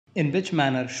In which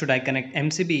manner should I connect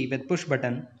MCB with push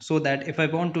button so that if I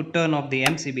want to turn off the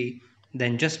MCB,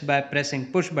 then just by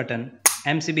pressing push button,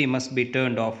 MCB must be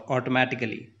turned off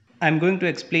automatically. I'm going to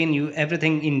explain you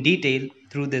everything in detail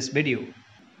through this video.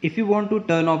 If you want to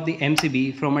turn off the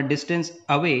MCB from a distance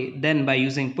away, then by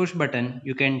using push button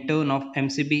you can turn off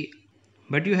MCB,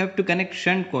 but you have to connect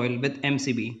shunt coil with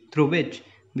MCB through which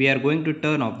we are going to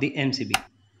turn off the MCB.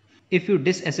 If you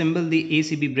disassemble the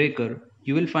ACB breaker,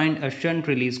 you will find a shunt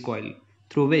release coil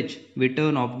through which we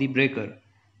turn off the breaker.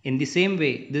 In the same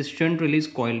way, this shunt release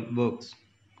coil works.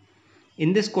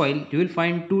 In this coil, you will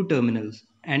find two terminals,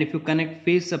 and if you connect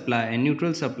phase supply and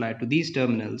neutral supply to these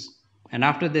terminals, and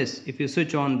after this, if you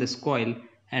switch on this coil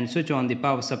and switch on the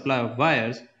power supply of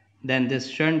wires, then this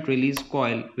shunt release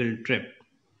coil will trip.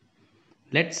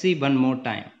 Let's see one more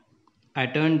time. I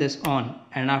turn this on,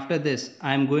 and after this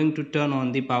I am going to turn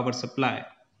on the power supply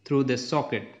through this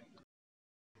socket.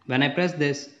 When I press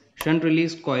this, shunt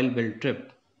release coil will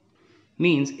trip.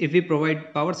 Means if we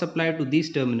provide power supply to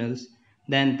these terminals,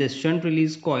 then this shunt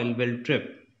release coil will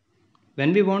trip.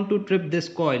 When we want to trip this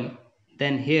coil,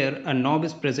 then here a knob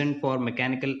is present for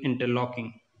mechanical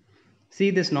interlocking. See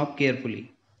this knob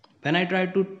carefully. When I try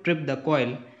to trip the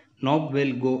coil, knob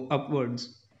will go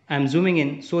upwards. I am zooming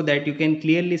in so that you can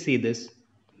clearly see this.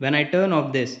 When I turn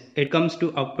off this, it comes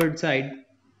to upward side.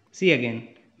 See again.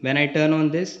 When I turn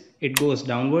on this, it goes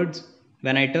downwards.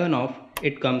 When I turn off,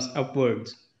 it comes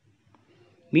upwards.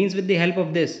 Means with the help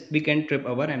of this, we can trip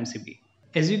our MCB.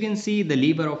 As you can see the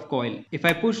lever of coil, if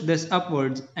I push this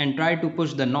upwards and try to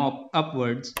push the knob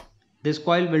upwards, this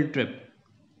coil will trip.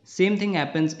 Same thing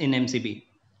happens in MCB.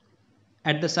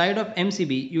 At the side of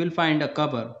MCB, you will find a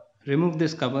cover. Remove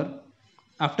this cover.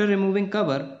 After removing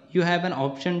cover, you have an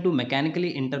option to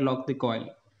mechanically interlock the coil.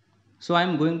 So I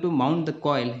am going to mount the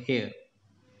coil here.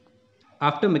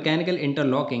 After mechanical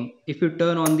interlocking, if you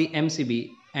turn on the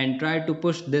MCB and try to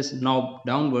push this knob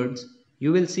downwards,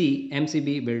 you will see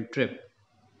MCB will trip.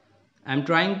 I am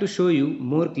trying to show you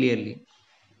more clearly.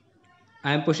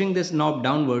 I am pushing this knob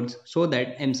downwards so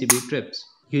that MCB trips.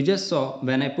 You just saw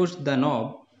when I pushed the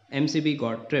knob, MCB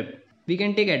got tripped. We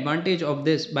can take advantage of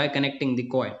this by connecting the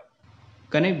coil.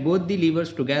 Connect both the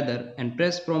levers together and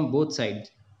press from both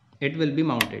sides. It will be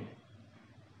mounted.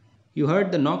 You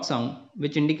heard the knock sound,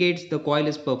 which indicates the coil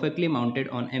is perfectly mounted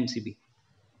on MCB.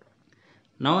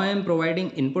 Now I am providing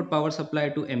input power supply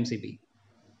to MCB.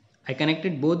 I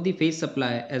connected both the phase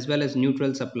supply as well as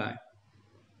neutral supply.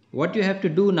 What you have to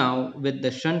do now with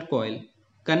the shunt coil,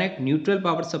 connect neutral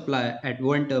power supply at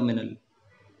one terminal.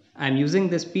 I am using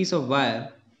this piece of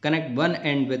wire, connect one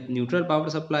end with neutral power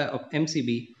supply of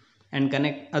MCB and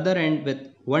connect other end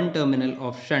with one terminal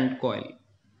of shunt coil.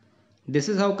 This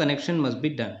is how connection must be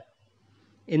done.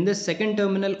 In this second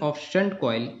terminal of shunt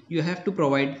coil, you have to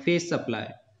provide phase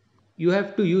supply. You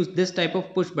have to use this type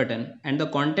of push button and the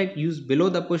contact used below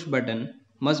the push button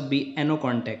must be NO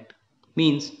contact,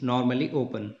 means normally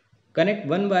open. Connect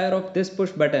one wire of this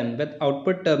push button with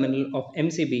output terminal of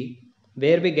MCB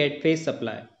where we get phase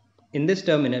supply. In this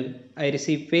terminal, I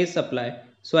receive phase supply,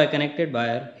 so I connected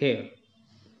wire here.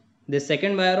 This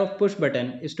second wire of push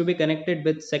button is to be connected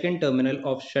with second terminal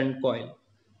of shunt coil.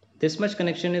 This much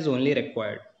connection is only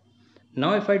required.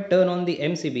 Now if I turn on the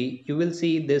MCB, you will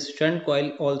see this shunt coil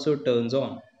also turns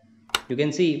on. You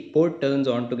can see both turns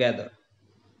on together.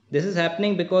 This is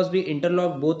happening because we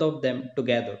interlock both of them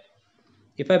together.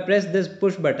 If I press this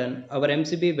push button, our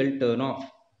MCB will turn off.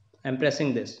 I am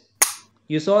pressing this.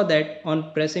 You saw that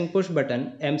on pressing push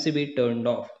button, MCB turned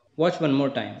off. Watch one more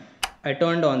time. I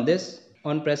turned on this.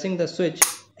 On pressing the switch,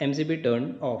 MCB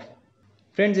turned off.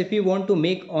 Friends, if you want to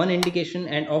make on indication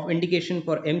and off indication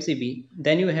for MCB,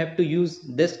 then you have to use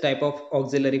this type of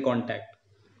auxiliary contact.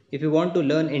 If you want to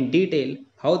learn in detail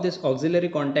how this auxiliary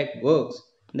contact works,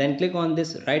 then click on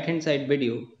this right hand side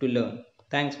video to learn.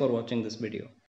 Thanks for watching this video.